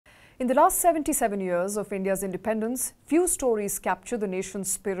In the last 77 years of India's independence, few stories capture the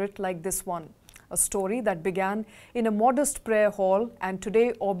nation's spirit like this one. A story that began in a modest prayer hall and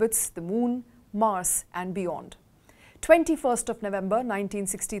today orbits the moon, Mars and beyond. 21st of November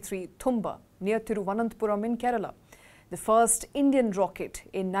 1963, Thumba, near Thiruvananthapuram in Kerala. The first Indian rocket,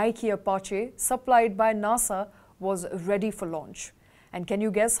 a Nike Apache supplied by NASA, was ready for launch. And can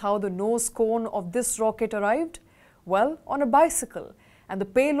you guess how the nose cone of this rocket arrived? Well, on a bicycle. And the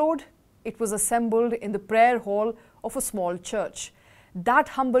payload, it was assembled in the prayer hall of a small church. That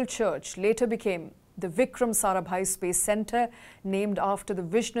humble church later became the Vikram Sarabhai Space Center, named after the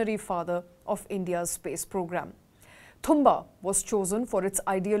visionary father of India's space program. Thumba was chosen for its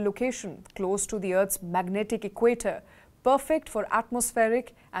ideal location, close to the Earth's magnetic equator, perfect for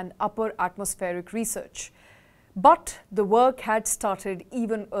atmospheric and upper atmospheric research. But the work had started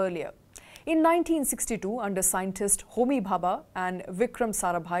even earlier. In 1962, under scientist Homi Bhabha and Vikram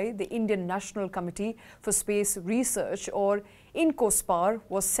Sarabhai, the Indian National Committee for Space Research, or INCOSPAR,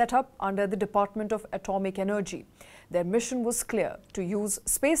 was set up under the Department of Atomic Energy. Their mission was clear: to use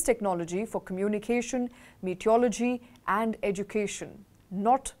space technology for communication, meteorology and education,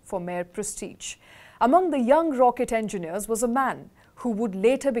 not for mere prestige. Among the young rocket engineers was a man who would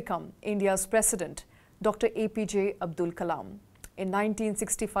later become India's president, Dr. APJ Abdul Kalam. In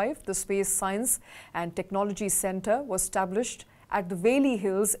 1965, the Space Science and Technology Centre was established at the Valley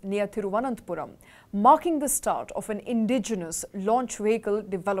Hills near Thiruvananthapuram, marking the start of an indigenous launch vehicle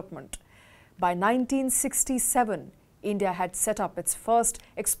development. By 1967, India had set up its first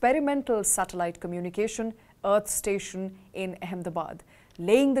experimental satellite communication Earth station in Ahmedabad,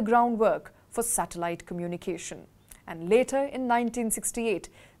 laying the groundwork for satellite communication. And later, in 1968,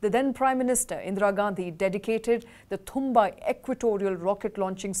 the then Prime Minister Indira Gandhi dedicated the Thumba Equatorial Rocket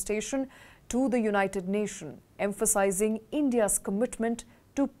Launching Station to the United Nations, emphasizing India's commitment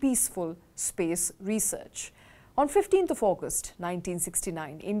to peaceful space research. On 15th of August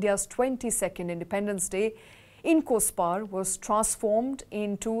 1969, India's 22nd Independence Day, INCOSPAR was transformed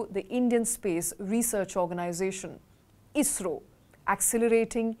into the Indian Space Research Organization, ISRO,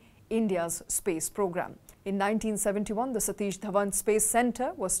 accelerating India's space program. In 1971, the Satish Dhawan Space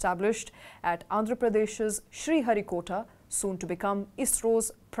Center was established at Andhra Pradesh's Sriharikota, soon to become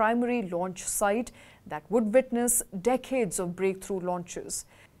ISRO's primary launch site that would witness decades of breakthrough launches.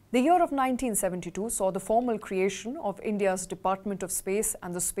 The year of 1972 saw the formal creation of India's Department of Space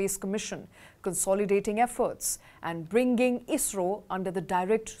and the Space Commission, consolidating efforts and bringing ISRO under the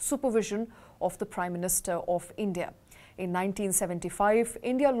direct supervision of the Prime Minister of India. In 1975,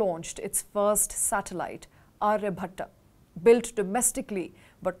 India launched its first satellite, Aryabhatta, built domestically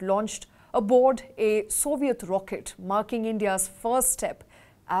but launched aboard a Soviet rocket, marking India's first step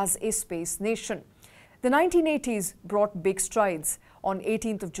as a space nation. The 1980s brought big strides. On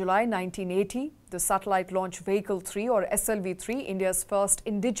 18th of July 1980, the Satellite Launch Vehicle 3 or SLV-3, India's first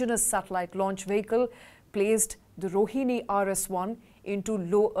indigenous satellite launch vehicle, placed the Rohini RS-1 into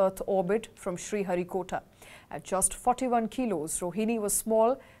low Earth orbit from Sriharikota. At just 41 kilos, Rohini was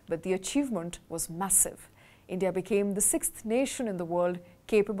small, but the achievement was massive. India became the sixth nation in the world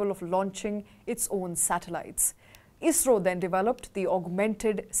capable of launching its own satellites. ISRO then developed the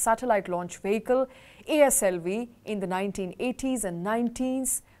Augmented Satellite Launch Vehicle, ASLV, in the 1980s and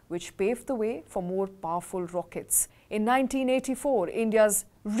 90s, which paved the way for more powerful rockets. In 1984, India's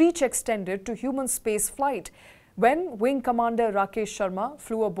reach extended to human space flight when Wing Commander Rakesh Sharma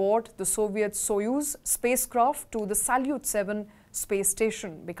flew aboard the Soviet Soyuz spacecraft to the Salyut 7 space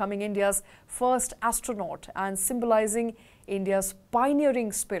station, becoming India's first astronaut and symbolizing India's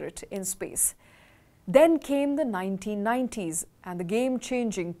pioneering spirit in space. Then came the 1990s and the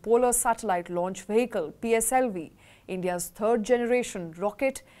game-changing Polar Satellite Launch Vehicle, PSLV, India's third-generation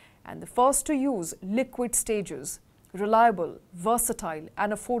rocket and the first to use liquid stages. Reliable, versatile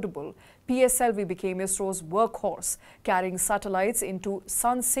and affordable, PSLV became ISRO's workhorse, carrying satellites into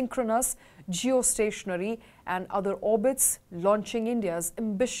sun-synchronous, geostationary and other orbits, launching India's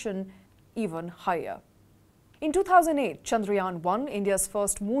ambition even higher. In 2008, Chandrayaan-1, India's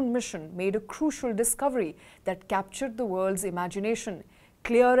first moon mission, made a crucial discovery that captured the world's imagination: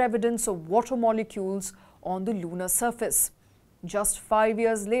 clear evidence of water molecules on the lunar surface. Just 5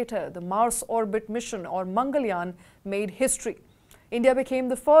 years later, the Mars orbit mission, or Mangalyaan, made history. India became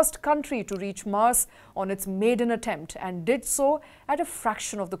the first country to reach Mars on its maiden attempt and did so at a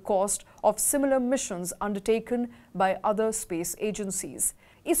fraction of the cost of similar missions undertaken by other space agencies.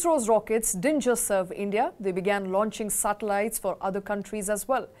 ISRO's rockets didn't just serve India, they began launching satellites for other countries as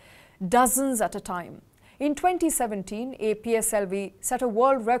well, dozens at a time. In 2017, a PSLV set a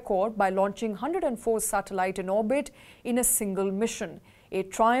world record by launching 104 satellites in orbit in a single mission. a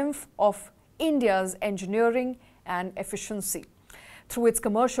triumph of India's engineering and efficiency. Through its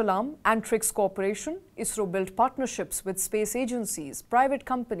commercial arm, Antrix Corporation, ISRO built partnerships with space agencies, private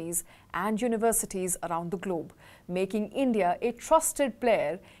companies and universities around the globe, making India a trusted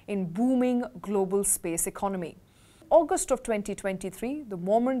player in booming global space economy. August of 2023, the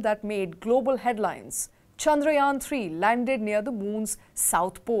moment that made global headlines, Chandrayaan 3 landed near the moon's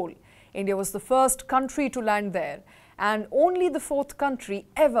south pole. India was the first country to land there and only the fourth country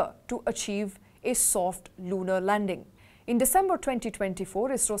ever to achieve a soft lunar landing. In December 2024,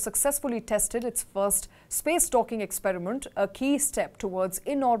 ISRO successfully tested its first space docking experiment, a key step towards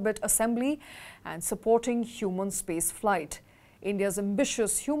in-orbit assembly and supporting human space flight. India's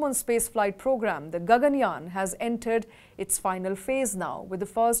ambitious human spaceflight program, the Gaganyaan, has entered its final phase now, with the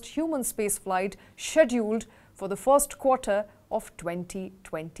first human spaceflight scheduled for the first quarter of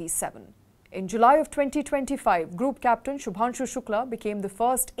 2027. In July of 2025, Group Captain Shubhanshu Shukla became the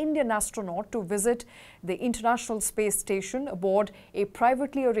first Indian astronaut to visit the International Space Station aboard a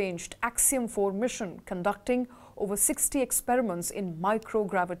privately arranged Axiom 4 mission, conducting over 60 experiments in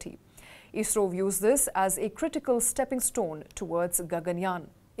microgravity. ISRO views this as a critical stepping stone towards Gaganyaan.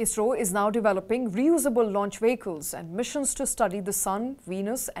 ISRO is now developing reusable launch vehicles, and missions to study the Sun,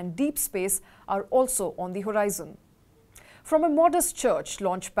 Venus and deep space are also on the horizon. From a modest church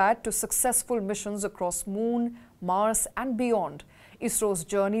launchpad to successful missions across Moon, Mars and beyond, ISRO's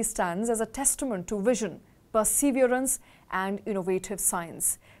journey stands as a testament to vision, perseverance and innovative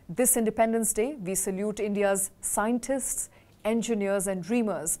science. This Independence Day, we salute India's scientists, engineers and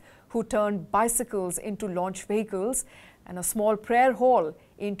dreamers who turned bicycles into launch vehicles and a small prayer hall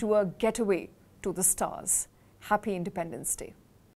into a getaway to the stars. Happy Independence Day.